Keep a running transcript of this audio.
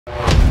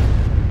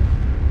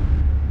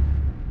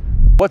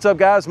What's up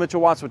guys,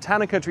 Mitchell Watts with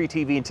Town & Country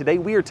TV, and today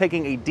we are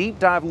taking a deep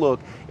dive look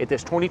at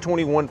this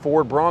 2021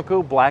 Ford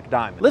Bronco Black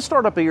Diamond. Let's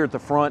start up here at the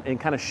front and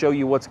kind of show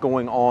you what's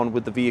going on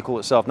with the vehicle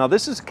itself. Now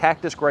this is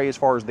Cactus Gray as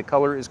far as the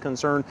color is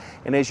concerned,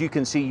 and as you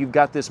can see you've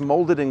got this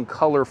molded in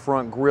color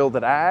front grille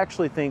that I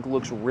actually think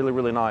looks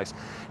really nice.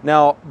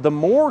 Now the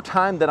more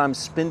time that I'm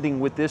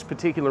spending with this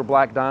particular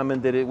Black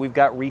Diamond that we've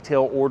got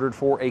retail ordered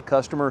for a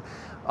customer,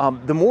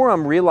 the more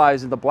I'm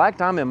realizing the Black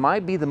Diamond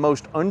might be the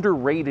most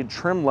underrated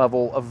trim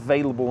level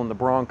available in the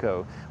Bronco.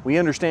 We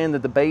understand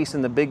that the base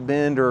and the big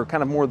bend are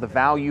kind of more the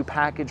value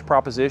package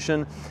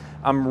proposition.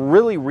 I'm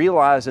really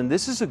realizing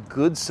this is a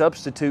good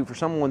substitute for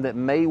someone that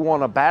may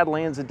want a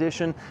Badlands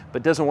edition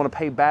but doesn't want to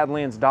pay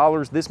Badlands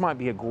dollars. This might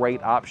be a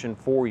great option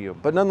for you.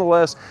 But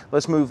nonetheless,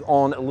 let's move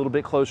on a little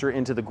bit closer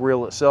into the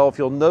grille itself.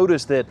 You'll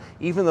notice that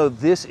even though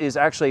this is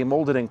actually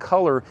molded in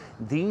color,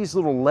 these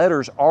little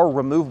letters are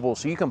removable.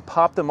 So you can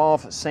pop them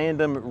off,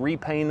 sand them,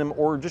 repaint them,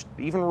 or just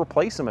even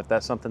replace them if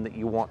that's something that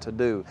you want to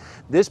do.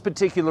 This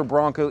particular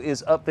Bronco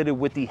is upfitted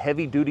with the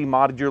heavy-duty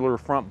modular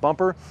front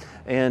bumper.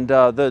 And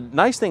the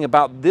nice thing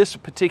about this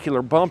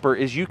particular bumper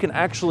is you can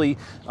actually,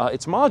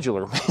 it's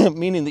modular,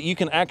 meaning that you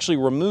can actually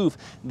remove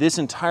this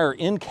entire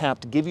end cap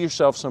to give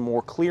yourself some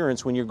more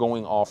clearance when you're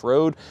going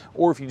off-road,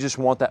 or if you just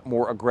want that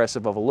more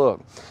aggressive of a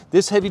look.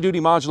 This heavy-duty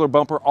modular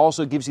bumper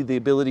also gives you the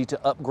ability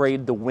to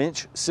upgrade the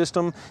winch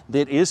system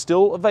that is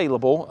still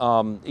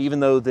available, even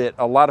though that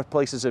a lot of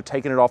places have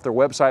taken it off their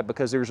website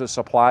because there's a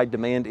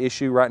supply-demand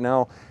issue right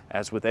now.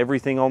 As with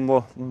everything on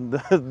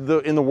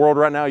in the world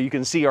right now, you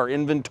can see our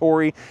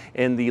inventory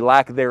and the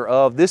lack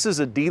thereof. This is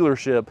a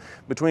dealership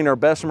between our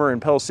Bessemer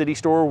and Pell City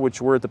store,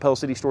 which we're at the Pell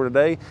City store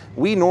today.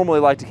 We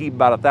normally like to keep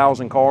about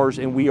 1,000 cars,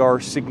 and we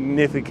are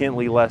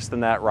significantly less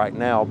than that right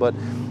now. But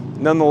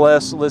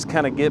nonetheless, let's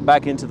kind of get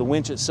back into the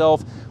winch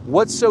itself.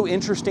 What's so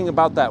interesting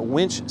about that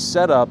winch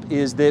setup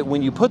is that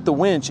when you put the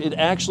winch, it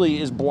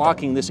actually is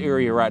blocking this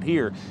area right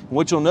here. And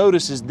what you'll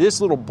notice is this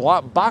little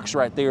box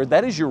right there,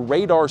 that is your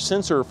radar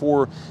sensor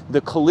for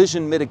the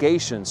collision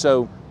mitigation.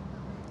 So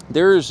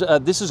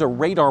this is a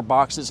radar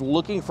box that's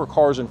looking for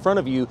cars in front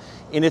of you,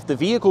 and if the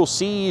vehicle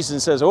sees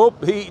and says, oh,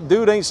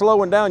 dude ain't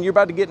slowing down, you're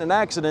about to get in an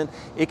accident,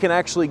 it can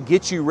actually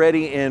get you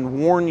ready and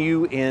warn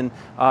you and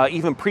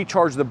even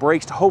pre-charge the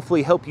brakes to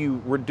hopefully help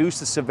you reduce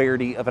the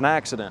severity of an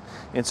accident.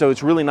 And so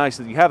it's really nice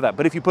that you have that.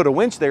 But if you put a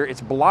winch there, it's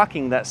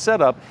blocking that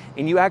setup,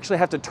 and you actually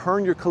have to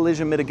turn your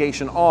collision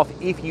mitigation off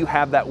if you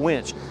have that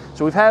winch.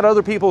 So we've had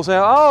other people say,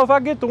 oh, if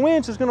I get the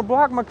winch, it's gonna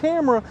block my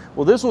camera.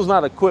 Well, this one's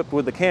not equipped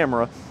with the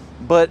camera,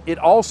 but it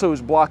also is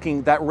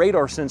blocking that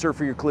radar sensor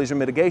for your collision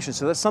mitigation.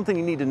 So that's something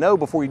you need to know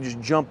before you just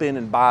jump in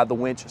and buy the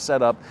winch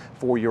setup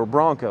for your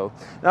Bronco.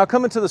 Now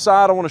coming to the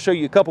side, I want to show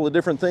you a couple of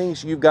different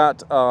things. You've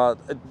got,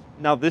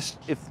 now this,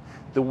 if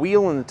the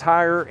wheel and the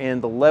tire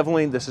and the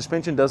leveling, the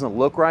suspension doesn't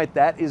look right,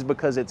 that is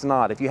because it's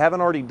not. If you haven't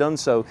already done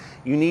so,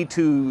 you need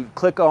to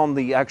click on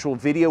the actual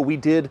video. We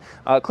did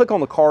click on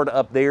the card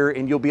up there,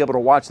 and you'll be able to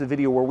watch the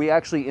video where we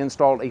actually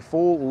installed a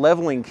full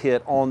leveling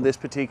kit on this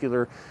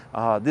particular,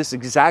 this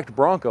exact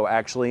Bronco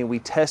actually, and we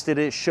tested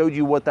it, showed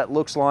you what that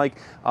looks like,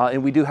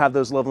 and we do have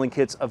those leveling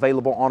kits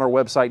available on our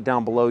website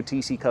down below,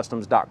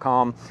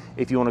 tccustoms.com,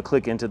 if you want to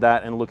click into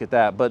that and look at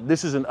that. But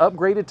this is an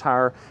upgraded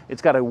tire.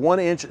 It's got a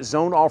 1-inch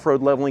zone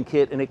off-road leveling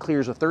kit, and it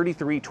clears a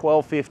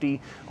 33/1250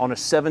 on a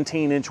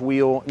 17-inch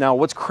wheel. Now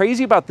what's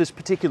crazy about this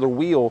particular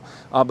wheel,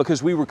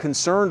 because we were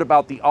concerned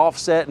about the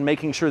offset and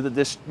making sure that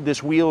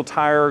this wheel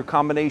tire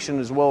combination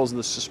as well as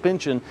the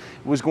suspension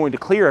was going to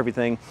clear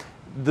everything,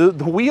 the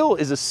wheel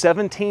is a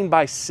 17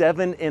 by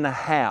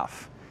 7.5.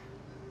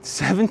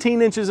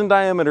 17 inches in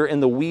diameter,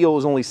 and the wheel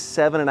is only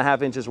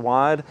 7.5 inches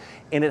wide,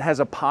 and it has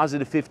a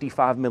positive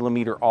 55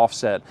 millimeter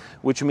offset,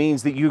 which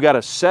means that you got a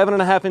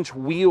 7.5 inch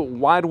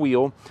wide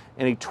wheel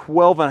and a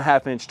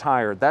 12.5 inch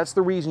tire. That's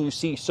the reason you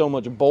see so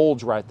much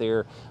bulge right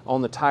there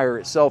on the tire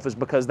itself, is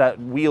because that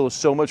wheel is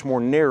so much more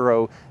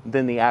narrow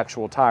than the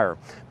actual tire.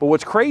 But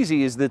what's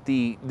crazy is that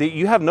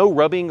you have no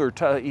rubbing or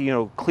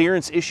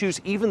clearance issues,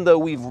 even though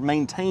we've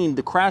maintained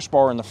the crash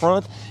bar in the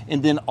front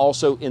and then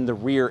also in the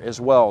rear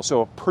as well.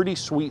 So a pretty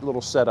sweet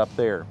little setup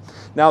there.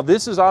 Now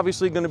this is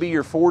obviously going to be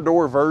your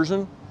 4-door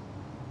version.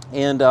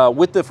 And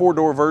with the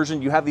 4-door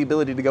version, you have the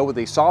ability to go with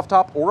a soft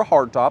top or a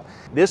hard top.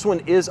 This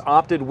one is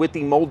opted with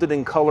the molded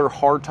in color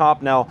hard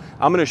top. Now,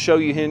 I'm gonna show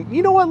you him.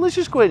 You know what, let's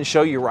just go ahead and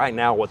show you right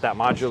now what that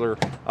modular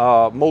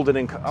molded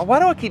in, why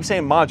do I keep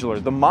saying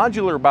modular? The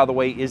modular, by the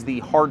way, is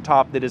the hard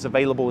top that is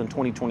available in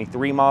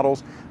 2023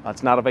 models.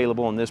 It's not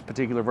available in this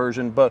particular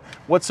version, but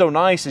what's so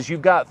nice is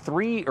you've got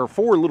 3 or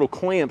 4 little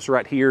clamps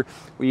right here,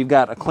 where you've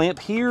got a clamp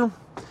here,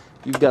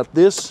 you've got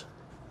this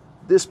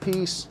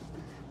piece,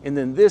 and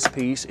then this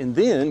piece, and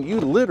then you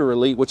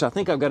literally, which I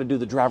think I've got to do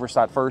the driver's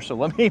side first, so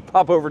let me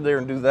pop over there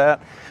and do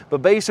that.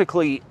 But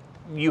basically,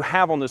 you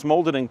have on this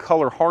molded in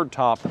color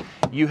hardtop,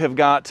 you have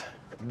got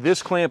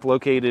this clamp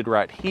located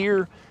right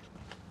here.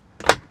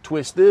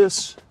 Twist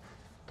this,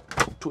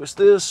 twist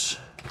this,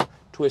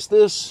 twist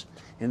this,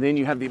 and then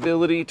you have the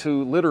ability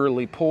to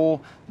literally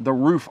pull the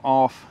roof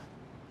off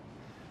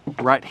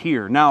right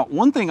here. Now,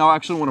 one thing I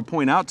actually want to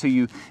point out to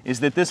you is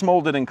that this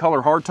molded in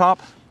color hardtop,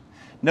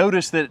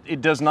 notice that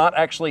it does not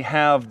actually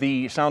have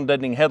the sound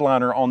deadening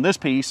headliner on this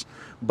piece,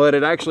 but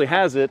it actually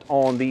has it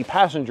on the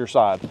passenger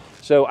side.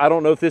 So I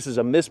don't know if this is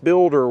a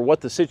misbuild or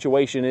what the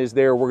situation is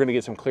there. We're gonna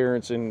get some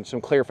clearance and some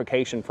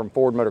clarification from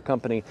Ford Motor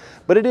Company,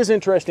 but it is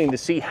interesting to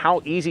see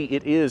how easy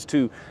it is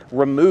to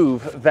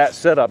remove that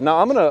setup. Now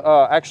I'm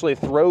gonna actually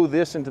throw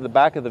this into the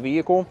back of the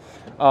vehicle.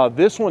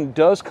 This one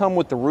does come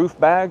with the roof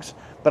bags,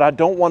 but I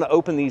don't want to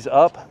open these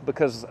up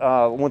because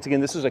once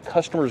again, this is a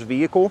customer's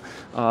vehicle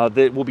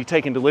that will be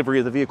taking delivery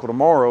of the vehicle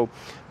tomorrow.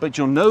 But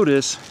you'll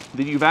notice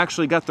that you've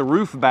actually got the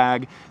roof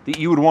bag that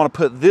you would want to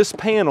put this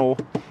panel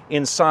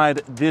inside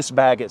this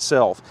bag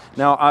itself.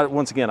 Now,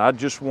 once again, I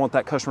just want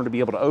that customer to be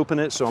able to open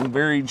it. So I'm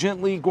very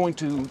gently going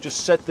to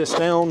just set this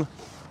down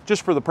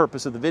just for the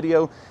purpose of the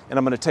video, and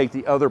I'm going to take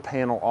the other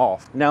panel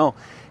off. Now,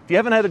 if you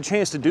haven't had a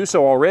chance to do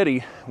so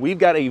already, we've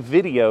got a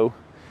video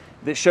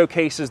that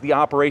showcases the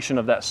operation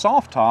of that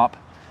soft top.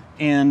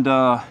 And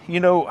you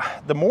know,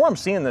 the more I'm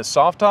seeing this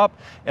soft top,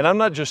 and I'm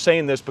not just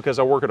saying this because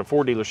I work at a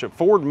Ford dealership,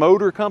 Ford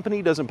Motor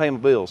Company doesn't pay my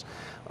bills.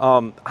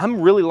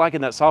 I'm really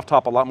liking that soft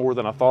top a lot more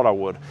than I thought I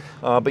would.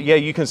 But yeah,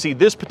 you can see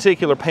this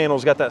particular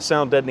panel's got that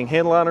sound deadening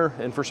headliner,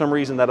 and for some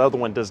reason that other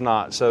one does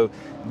not. So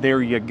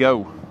there you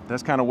go.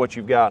 That's kind of what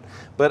you've got.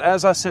 But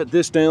as I set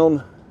this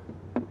down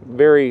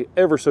very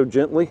ever so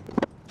gently,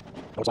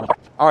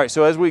 all right,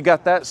 so as we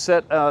got that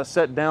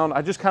set down,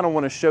 I just kind of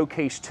want to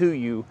showcase to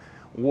you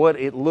what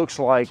it looks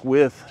like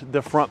with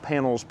the front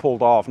panels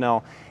pulled off.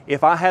 Now,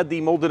 if I had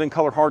the molded in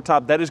color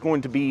hardtop, that is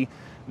going to be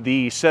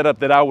the setup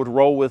that I would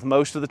roll with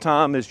most of the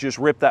time, is just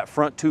rip that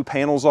front two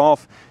panels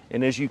off.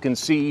 And as you can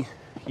see,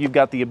 you've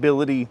got the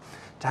ability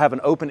to have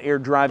an open air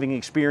driving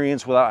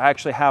experience without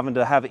actually having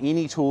to have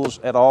any tools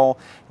at all.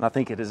 And I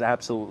think it is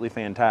absolutely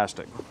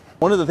fantastic.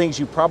 One of the things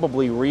you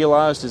probably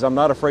realized is I'm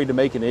not afraid to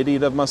make an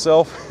idiot of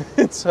myself.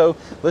 So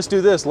let's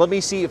do this. Let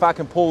me see if I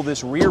can pull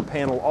this rear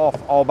panel off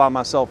all by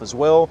myself as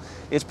well.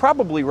 It's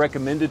probably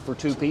recommended for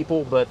two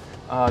people, but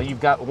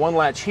you've got one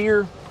latch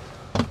here,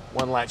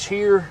 one latch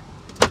here,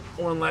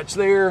 one latch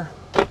there,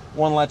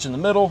 one latch in the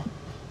middle,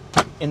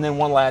 and then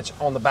one latch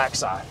on the back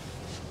side.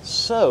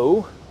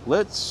 So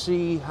let's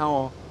see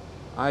how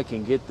I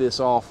can get this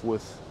off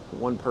with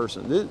one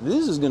person.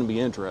 This is going to be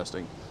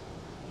interesting.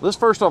 Let's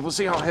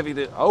see how heavy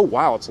this. Oh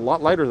wow, it's a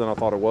lot lighter than I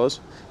thought it was.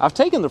 I've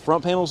taken the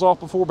front panels off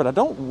before, but I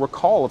don't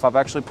recall if I've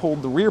actually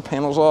pulled the rear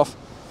panels off.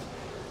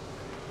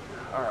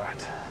 All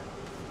right.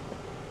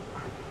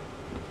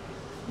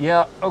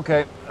 Yeah,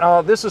 okay.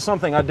 This is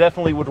something I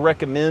definitely would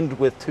recommend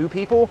with two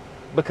people,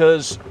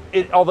 because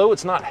although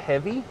it's not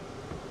heavy,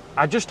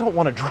 I just don't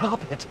want to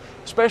drop it,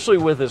 especially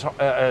with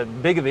as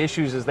big of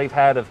issues as they've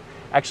had of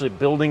actually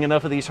building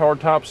enough of these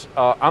hardtops.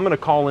 I'm going to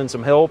call in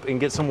some help and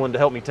get someone to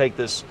help me take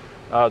this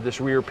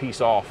rear piece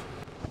off.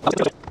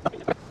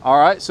 All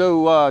right,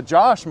 so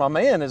Josh, my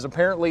man, is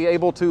apparently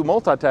able to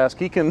multitask.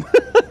 He can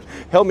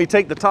help me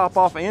take the top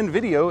off and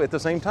video at the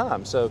same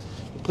time. So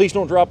please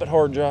don't drop it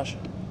hard, Josh.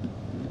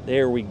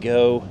 There we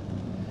go.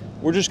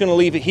 We're just gonna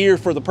leave it here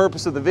for the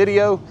purpose of the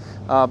video.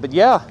 But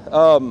yeah,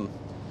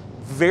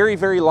 very,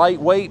 very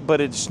lightweight, but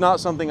it's not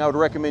something I would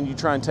recommend you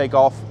try and take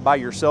off by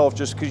yourself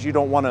just because you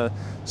don't want to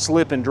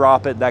slip and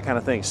drop it, that kind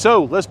of thing.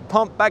 So let's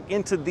pump back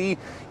into the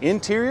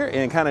interior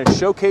and kind of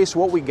showcase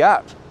what we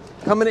got.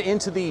 Coming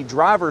into the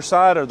driver's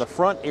side, or the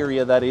front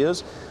area that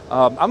is,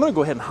 I'm going to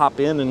go ahead and hop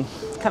in and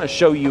kind of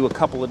show you a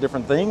couple of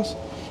different things.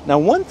 Now,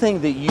 one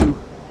thing that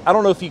I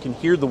don't know if you can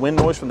hear the wind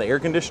noise from the air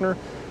conditioner,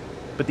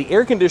 but the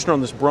air conditioner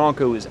on this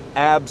Bronco is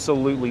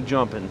absolutely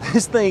jumping.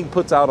 This thing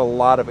puts out a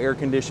lot of air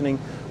conditioning,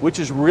 which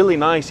is really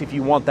nice if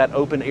you want that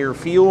open air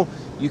feel.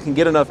 You can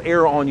get enough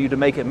air on you to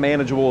make it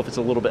manageable if it's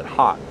a little bit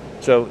hot.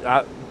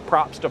 So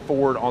props to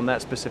Ford on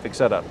that specific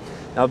setup.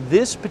 Now,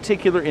 this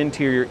particular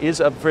interior is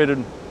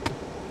upgraded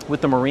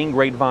with the marine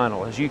grade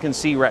vinyl. As you can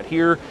see right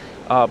here,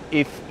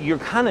 if you're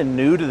kind of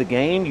new to the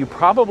game, you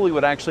probably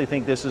would actually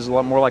think this is a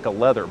lot more like a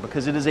leather,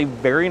 because it is a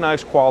very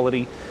nice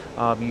quality.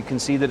 You can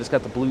see that it's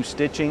got the blue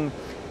stitching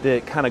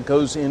that kind of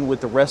goes in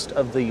with the rest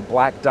of the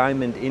Black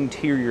Diamond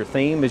interior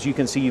theme. As you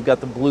can see, you've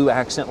got the blue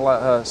accent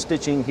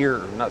stitching here,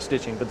 not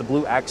stitching, but the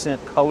blue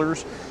accent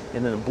colors,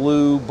 and then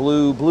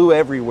blue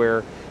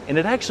everywhere. And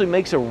it actually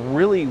makes a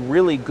really,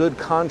 really good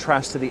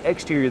contrast to the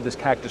exterior of this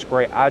Cactus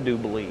Gray, I do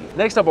believe.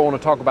 Next up, I want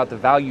to talk about the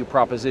value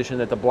proposition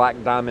that the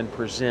Black Diamond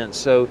presents.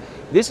 So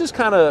this is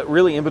kind of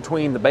really in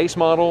between the base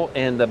model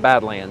and the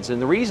Badlands. And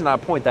the reason I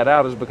point that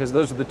out is because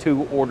those are the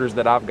two orders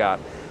that I've got.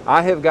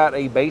 I have got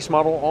a base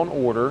model on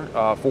order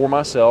for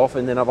myself,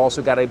 and then I've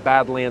also got a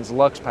Badlands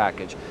Luxe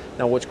package.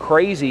 Now, what's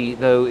crazy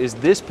though is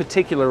this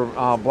particular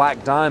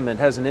Black Diamond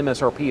has an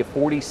MSRP of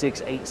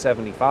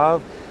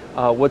 $46,875.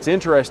 What's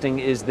interesting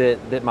is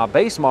that my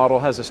base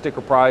model has a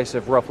sticker price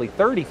of roughly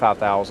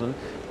 $35,000.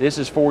 This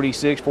is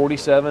 $46,000,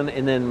 $47,000,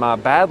 and then my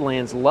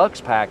Badlands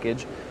Luxe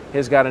package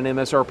has got an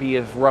MSRP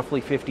of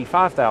roughly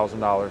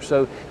 $55,000.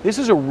 So this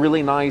is a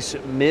really nice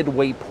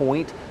midway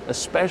point,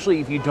 especially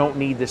if you don't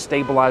need the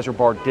stabilizer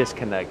bar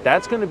disconnect.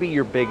 That's going to be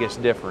your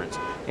biggest difference.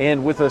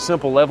 And with a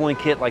simple leveling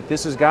kit like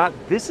this has got,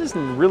 this is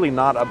really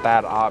not a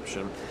bad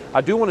option. I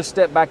do want to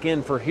step back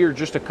in for here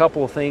just a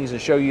couple of things and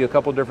show you a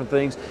couple of different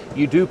things.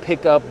 You do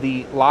pick up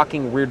the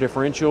locking rear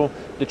differential,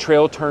 the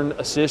trail turn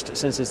assist,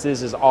 since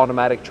this is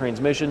automatic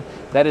transmission.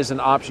 That is an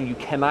option you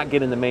cannot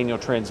get in the manual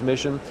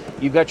transmission.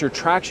 You've got your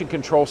traction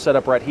control set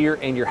up right here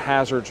and your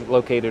hazards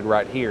located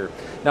right here.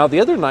 Now the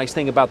other nice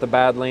thing about the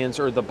Badlands,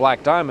 or the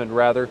Black Diamond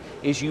rather,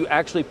 is you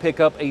actually pick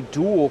up a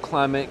dual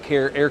climate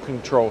care air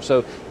control.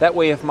 So that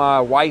way if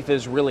my wife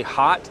is really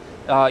hot,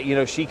 you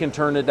know, she can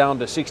turn it down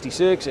to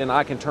 66 and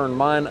I can turn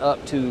mine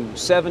up to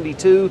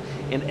 72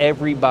 and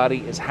everybody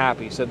is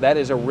happy. So that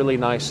is a really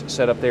nice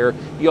setup there.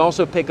 You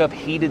also pick up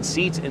heated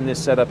seats in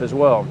this setup as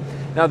well.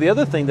 Now the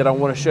other thing that I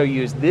want to show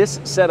you is this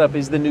setup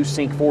is the new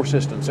Sync 4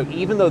 system. So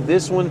even though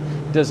this one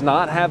does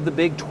not have the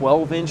big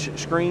 12-inch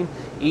screen,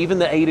 even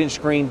the 8-inch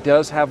screen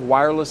does have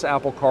wireless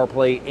Apple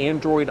CarPlay,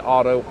 Android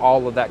Auto,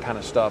 all of that kind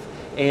of stuff.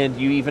 And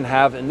you even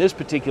have, in this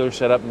particular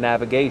setup,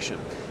 navigation.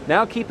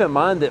 Now keep in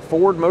mind that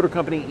Ford Motor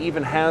Company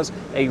even has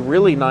a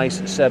really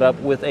nice setup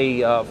with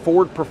a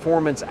Ford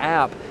Performance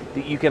app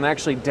that you can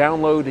actually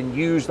download and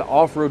use the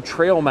off-road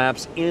trail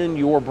maps in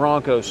your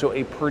Bronco. So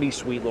a pretty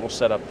sweet little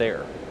setup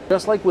there.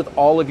 Just like with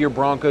all of your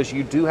Broncos,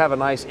 you do have a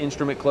nice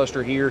instrument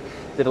cluster here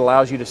that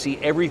allows you to see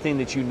everything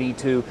that you need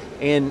to.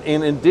 And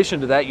in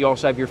addition to that, you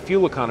also have your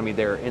fuel economy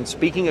there. And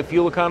speaking of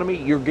fuel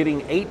economy, you're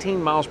getting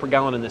 18 miles per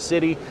gallon in the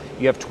city.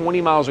 You have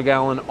 20 miles a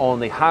gallon on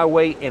the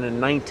highway and a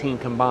 19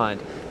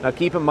 combined. Now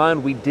keep in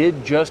mind, we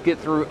did just get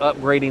through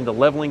upgrading the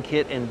leveling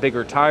kit and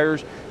bigger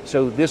tires.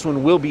 So this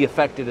one will be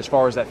affected as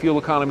far as that fuel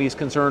economy is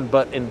concerned,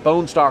 but in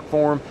bone stock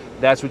form,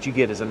 that's what you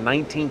get, is a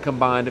 19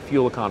 combined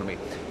fuel economy.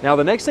 Now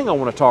the next thing I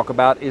want to talk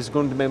about is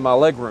going to be my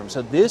legroom.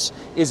 So this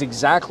is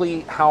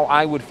exactly how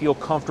I would feel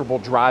comfortable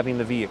driving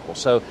the vehicle.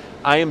 So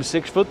I am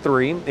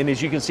 6'3", and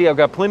as you can see, I've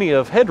got plenty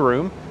of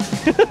headroom.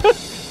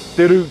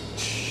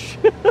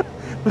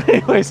 But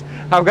anyways,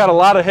 I've got a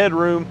lot of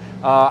headroom.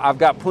 I've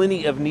got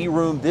plenty of knee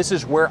room. This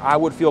is where I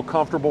would feel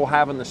comfortable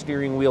having the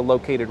steering wheel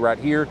located right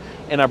here.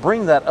 And I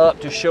bring that up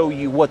to show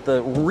you what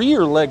the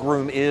rear leg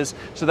room is.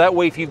 So that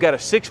way, if you've got a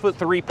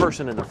 6'3"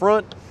 person in the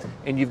front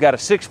and you've got a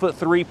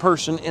 6'3"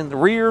 person in the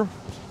rear,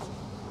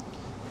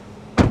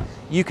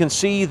 you can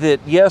see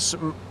that, yes,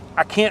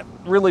 I can't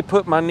really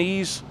put my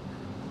knees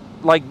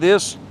like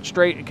this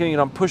straight, you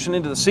know, I'm pushing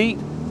into the seat.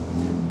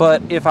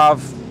 But if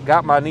I've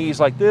got my knees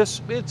like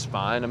this, it's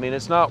fine. I mean,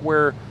 it's not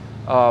where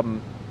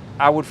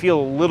I would feel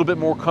a little bit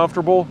more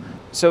comfortable.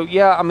 So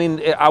yeah, I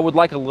mean, I would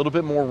like a little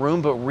bit more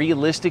room, but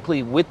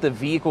realistically with the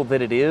vehicle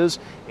that it is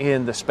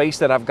and the space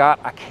that I've got,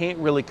 I can't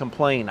really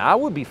complain. I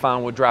would be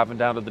fine with driving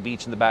down to the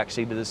beach in the back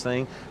seat of this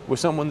thing with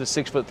someone that's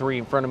 6'3"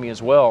 in front of me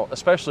as well,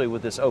 especially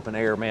with this open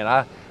air, man.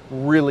 I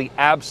really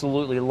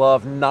absolutely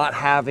love not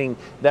having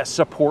that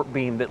support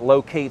beam that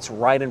locates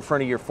right in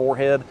front of your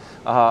forehead.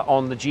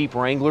 On the Jeep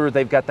Wrangler,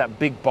 they've got that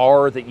big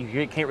bar that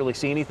you can't really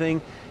see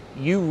anything.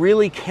 You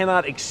really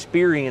cannot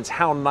experience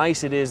how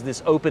nice it is,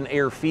 this open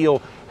air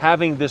feel,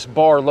 having this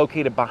bar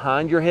located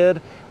behind your head.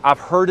 I've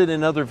heard it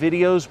in other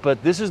videos,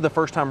 but this is the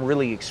first time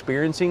really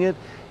experiencing it,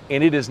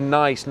 and it is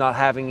nice not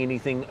having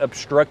anything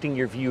obstructing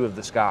your view of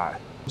the sky.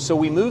 So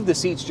we moved the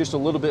seats just a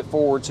little bit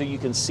forward so you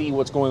can see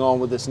what's going on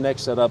with this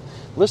next setup.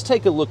 Let's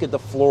take a look at the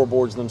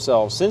floorboards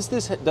themselves. Since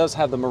this does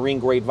have the marine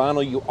grade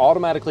vinyl, you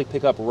automatically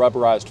pick up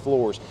rubberized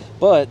floors,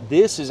 but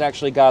this has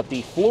actually got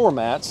the floor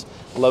mats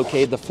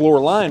located, the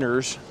floor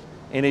liners.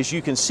 And as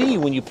you can see,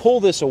 when you pull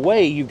this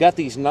away, you've got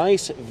these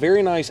nice,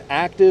 very nice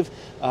active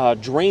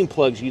drain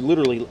plugs. You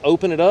literally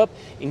open it up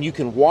and you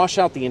can wash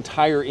out the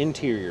entire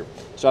interior.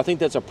 So I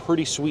think that's a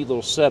pretty sweet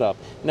little setup.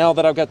 Now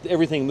that I've got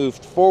everything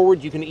moved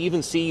forward, you can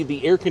even see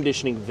the air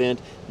conditioning vent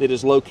that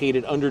is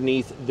located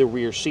underneath the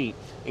rear seat.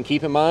 And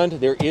keep in mind,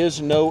 there is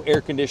no air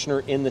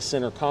conditioner in the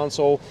center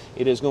console.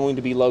 It is going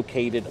to be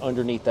located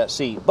underneath that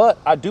seat. But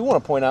I do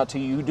want to point out to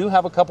you, you do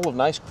have a couple of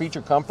nice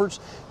creature comforts,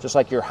 just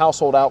like your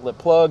household outlet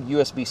plug,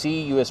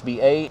 USB-C,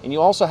 USB-A, and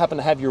you also happen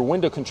to have your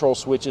window control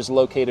switches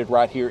located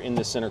right here in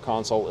the center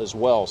console as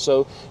well.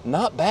 So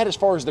not bad as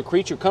far as the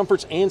creature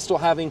comforts, and still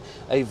having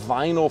a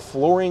vinyl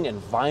flooring and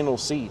vinyl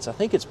seats. I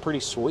think it's pretty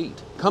sweet.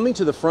 Coming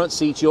to the front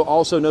seats, you'll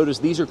also notice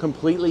these are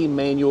completely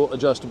manual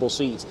adjustable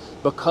seats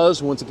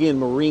because, once again,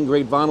 marine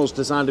grade vinyl is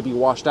designed to be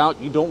washed out.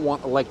 You don't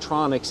want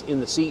electronics in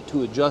the seat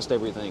to adjust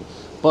everything.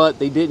 But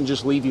they didn't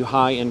just leave you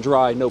high and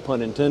dry, no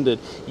pun intended.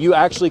 You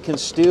actually can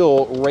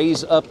still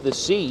raise up the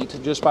seat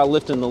just by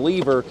lifting the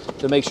lever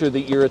to make sure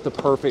that you're at the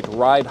perfect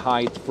ride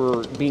height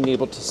for being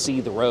able to see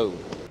the road.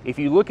 If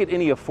you look at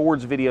any of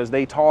Ford's videos,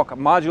 they talk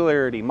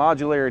modularity,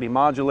 modularity,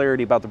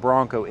 modularity about the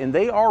Bronco, and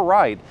they are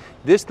right.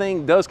 This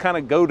thing does kind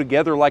of go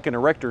together like an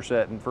erector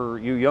set, and for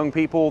you young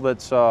people,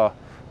 that's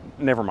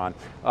never mind.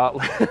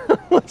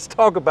 Let's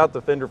talk about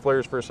the fender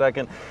flares for a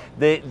second.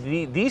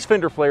 These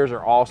fender flares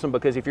are awesome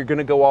because if you're going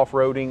to go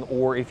off-roading,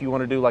 or if you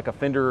want to do like a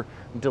fender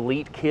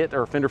delete kit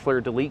or a fender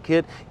flare delete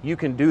kit, you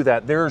can do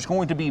that. There's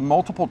going to be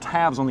multiple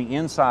tabs on the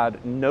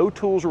inside, no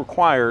tools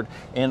required,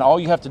 and all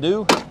you have to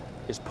do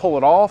is pull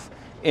it off,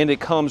 and it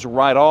comes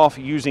right off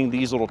using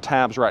these little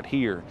tabs right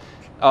here.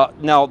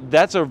 Now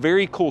that's a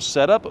very cool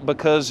setup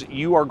because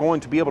you are going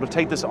to be able to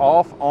take this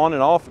off, on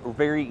and off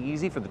very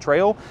easy for the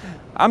trail.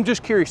 I'm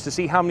just curious to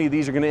see how many of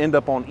these are going to end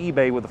up on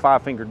eBay with a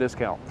 5-finger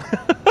discount.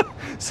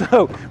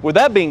 So with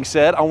that being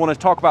said, I want to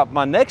talk about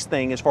my next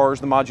thing as far as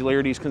the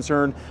modularity is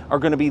concerned are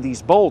going to be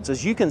these bolts.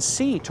 As you can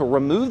see, to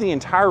remove the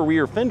entire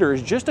rear fender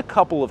is just a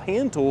couple of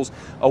hand tools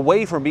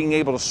away from being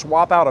able to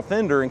swap out a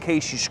fender in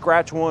case you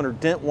scratch one or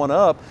dent one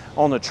up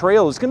on the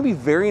trail. It's going to be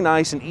very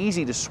nice and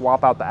easy to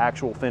swap out the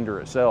actual fender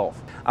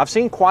itself. I've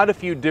seen quite a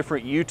few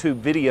different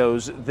YouTube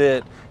videos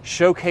that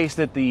showcase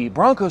that the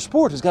Bronco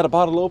Sport has got a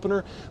bottle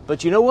opener,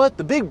 but you know what?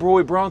 The big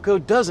boy Bronco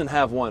doesn't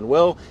have one.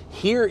 Well,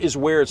 here is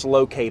where it's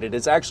located.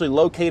 It's actually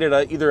located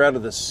either out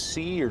of the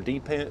C or D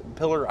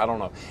pillar, I don't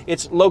know.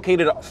 It's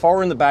located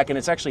far in the back and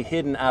it's actually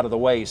hidden out of the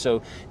way.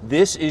 So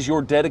this is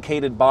your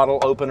dedicated bottle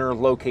opener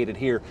located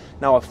here.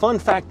 Now a fun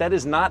fact, that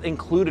is not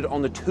included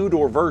on the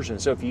 2-door version.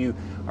 So if you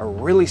are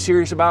really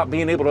serious about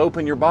being able to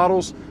open your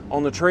bottles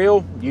on the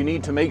trail, you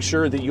need to make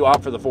sure that you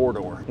opt for the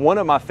 4-door. One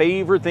of my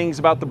favorite things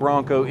about the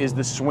Bronco is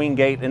the swing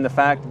gate and the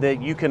fact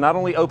that you can not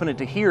only open it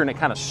to here and it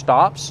kind of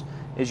stops,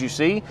 as you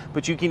see,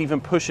 but you can even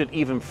push it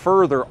even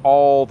further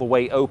all the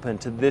way open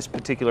to this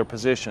particular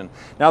position.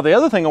 Now the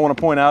other thing I want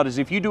to point out is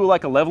if you do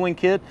like a leveling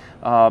kit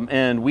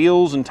and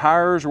wheels and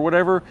tires or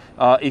whatever,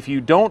 if you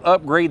don't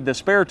upgrade the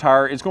spare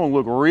tire, it's going to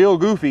look real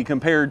goofy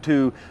compared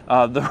to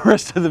the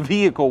rest of the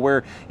vehicle,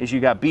 where is you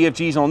got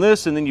BFGs on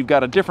this and then you've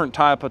got a different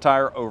type of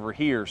tire over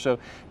here. So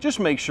just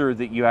make sure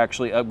that you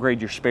actually upgrade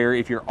your spare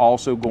if you're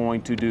also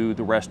going to do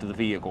the rest of the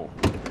vehicle.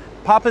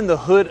 Pop in the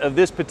hood of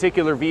this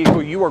particular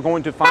vehicle, you are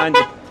going to find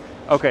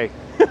okay.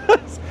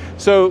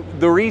 So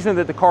the reason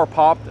that the car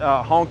popped,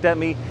 honked at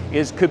me,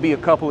 could be a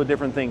couple of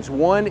different things.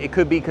 One, it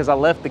could be because I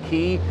left the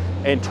key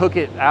and took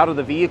it out of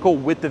the vehicle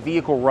with the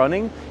vehicle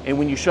running. And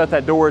when you shut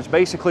that door, it's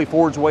basically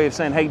Ford's way of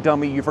saying, hey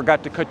dummy, you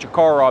forgot to cut your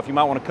car off. You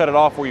might want to cut it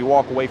off before you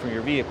walk away from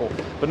your vehicle.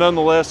 But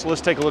nonetheless,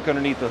 let's take a look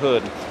underneath the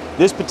hood.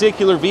 This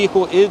particular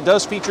vehicle, it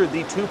does feature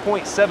the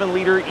 2.7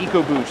 liter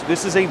EcoBoost.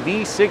 This is a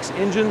V6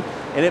 engine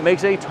and it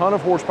makes a ton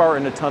of horsepower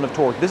and a ton of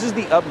torque. This is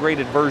the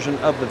upgraded version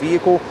of the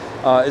vehicle.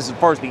 As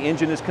far as the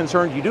engine is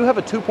concerned, you do have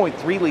a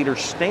 2.3 liter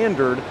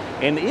standard,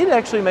 and it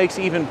actually makes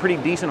even pretty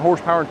decent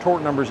horsepower and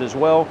torque numbers as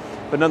well.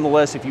 But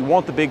nonetheless, if you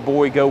want the big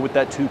boy, go with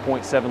that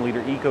 2.7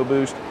 liter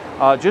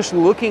EcoBoost. Just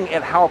looking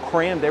at how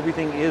crammed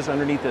everything is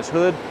underneath this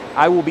hood,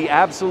 I will be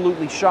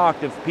absolutely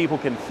shocked if people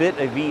can fit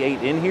a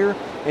V8 in here.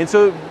 And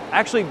so it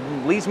actually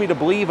leads me to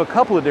believe a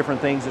couple of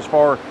different things as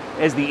far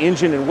as the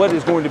engine and what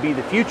is going to be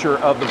the future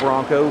of the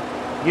Bronco.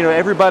 You know,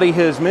 everybody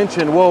has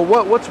mentioned, well,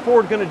 what's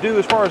Ford going to do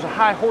as far as a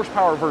high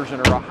horsepower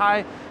version or a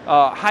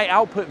high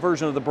output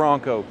version of the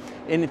Bronco?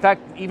 And in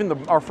fact, even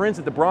our friends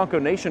at the Bronco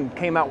Nation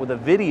came out with a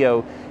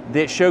video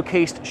that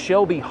showcased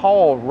Shelby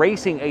Hall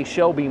racing a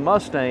Shelby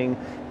Mustang,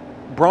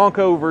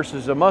 Bronco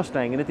versus a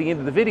Mustang. And at the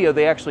end of the video,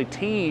 they actually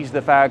teased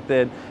the fact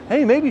that,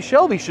 hey, maybe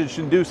Shelby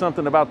should do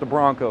something about the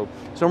Bronco.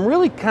 So I'm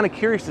really kind of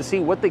curious to see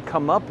what they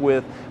come up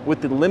with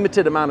the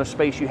limited amount of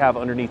space you have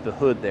underneath the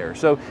hood there.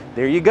 So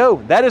there you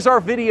go. That is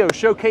our video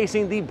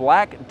showcasing the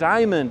Black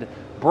Diamond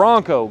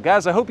Bronco.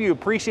 Guys, I hope you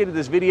appreciated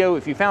this video.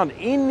 If you found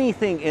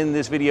anything in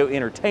this video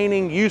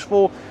entertaining,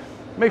 useful,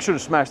 make sure to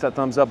smash that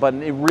thumbs up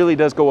button. It really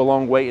does go a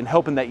long way in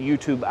helping that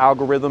YouTube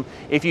algorithm.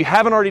 If you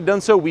haven't already done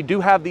so, we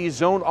do have these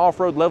zone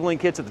off-road leveling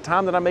kits. At the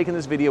time that I'm making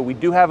this video, we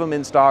do have them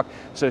in stock.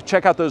 So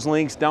check out those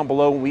links down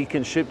below. We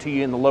can ship to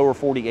you in the lower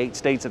 48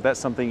 states if that's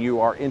something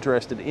you are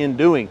interested in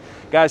doing.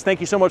 Guys,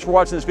 thank you so much for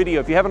watching this video.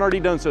 If you haven't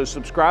already done so,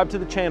 subscribe to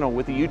the channel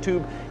with the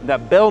YouTube,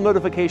 that bell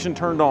notification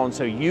turned on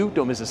so you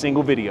don't miss a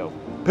single video.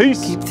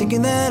 Peace. Keep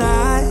thinking that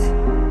I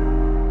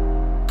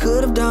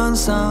could have done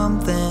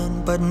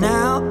something, but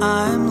now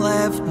I'm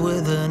left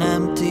with an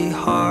empty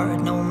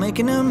heart. No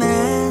making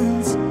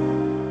amends,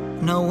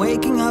 no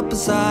waking up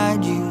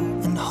beside you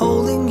and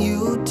holding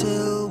you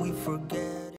till